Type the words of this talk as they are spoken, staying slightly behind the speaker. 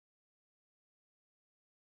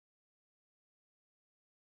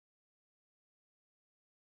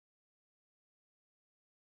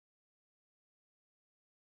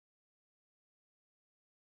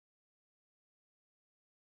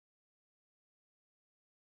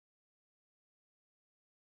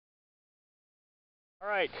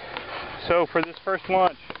Alright, so for this first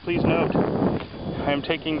launch, please note, I am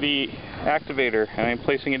taking the activator and I am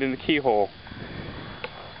placing it in the keyhole.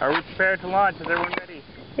 Are we prepared to launch? Is everyone ready?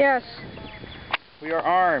 Yes. We are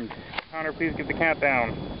armed. Connor, please give the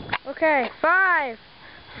countdown. Okay, 5,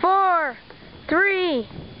 4, 3,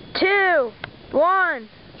 2, 1.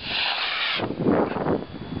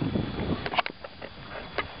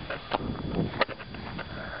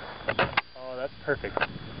 Oh, that's perfect.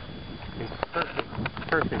 It's perfect.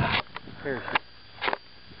 Perfect. Here.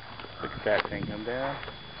 Look at that thing come down.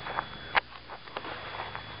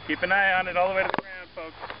 Keep an eye on it all the way to the ground,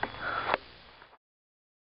 folks.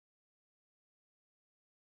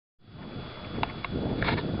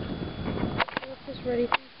 What's this ready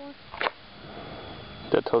for?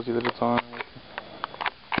 That tells you that it's on.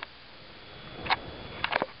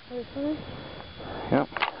 Yep.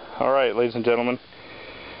 Alright, ladies and gentlemen.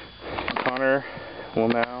 Connor will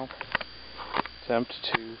now attempt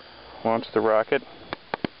to launch the rocket.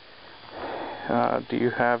 Do you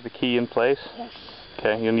have the key in place? Yes.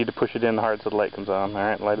 Okay, you'll need to push it in hard so the light comes on.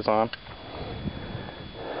 Alright, light is on.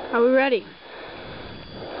 Are we ready?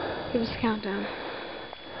 Give us a countdown.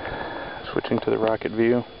 Switching to the rocket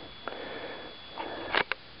view.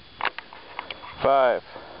 5,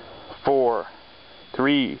 4,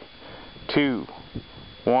 3, 2,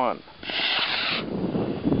 1.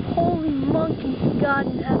 Holy monkey, God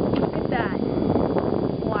in heaven, look at that.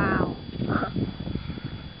 Wow.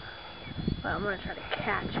 Well, I'm going to try to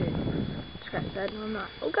catch it. Scratch that, no I'm not.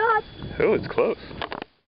 Oh God! Oh, it's close.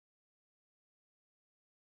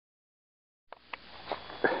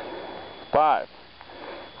 5,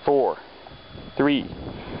 4, 3,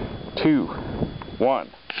 2, 1.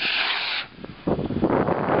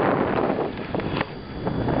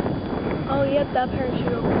 Oh, yep, that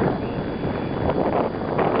parachute over there.